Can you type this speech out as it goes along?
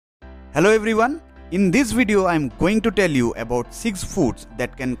Hello everyone, in this video I am going to tell you about 6 foods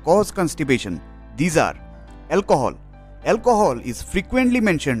that can cause constipation. These are alcohol. Alcohol is frequently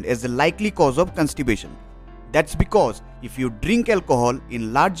mentioned as a likely cause of constipation. That's because if you drink alcohol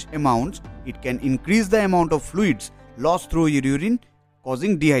in large amounts, it can increase the amount of fluids lost through your urine,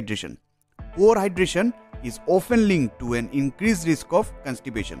 causing dehydration. Poor hydration is often linked to an increased risk of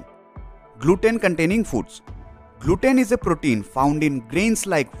constipation. Gluten-containing foods. Gluten is a protein found in grains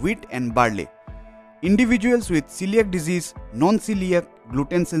like wheat and barley. Individuals with celiac disease, non-celiac,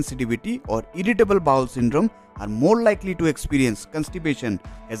 gluten sensitivity or irritable bowel syndrome are more likely to experience constipation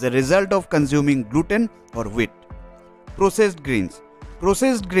as a result of consuming gluten or wheat. Processed grains.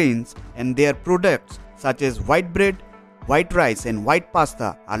 Processed grains and their products such as white bread, white rice and white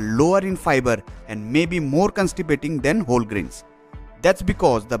pasta are lower in fiber and may be more constipating than whole grains. That's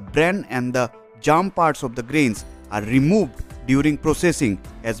because the bran and the germ parts of the grains are removed during processing,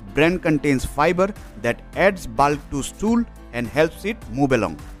 as bran contains fiber that adds bulk to stool and helps it move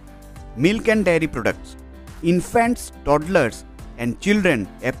along. Milk and dairy products. Infants, toddlers and children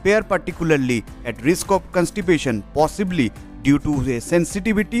appear particularly at risk of constipation, possibly due to a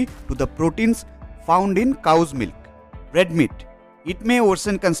sensitivity to the proteins found in cow's milk. Red meat. It may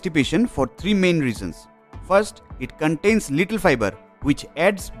worsen constipation for 3 main reasons. First, it contains little fiber, which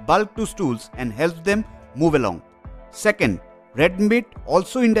adds bulk to stools and helps them move along. Second, red meat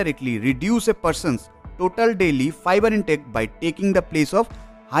also indirectly reduces a person's total daily fiber intake by taking the place of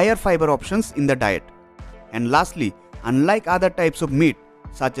higher fiber options in the diet. And lastly, unlike other types of meat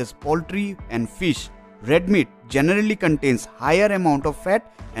such as poultry and fish, red meat generally contains higher amount of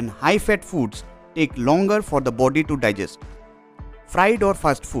fat, and high fat foods take longer for the body to digest. Fried or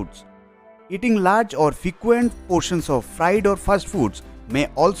fast foods. Eating large or frequent portions of fried or fast foods may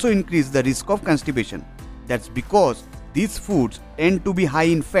also increase the risk of constipation. That's because these foods tend to be high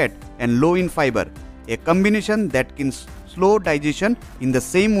in fat and low in fiber, a combination that can slow digestion in the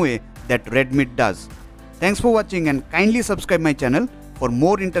same way that red meat does. Thanks for watching and kindly subscribe my channel for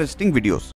more interesting videos.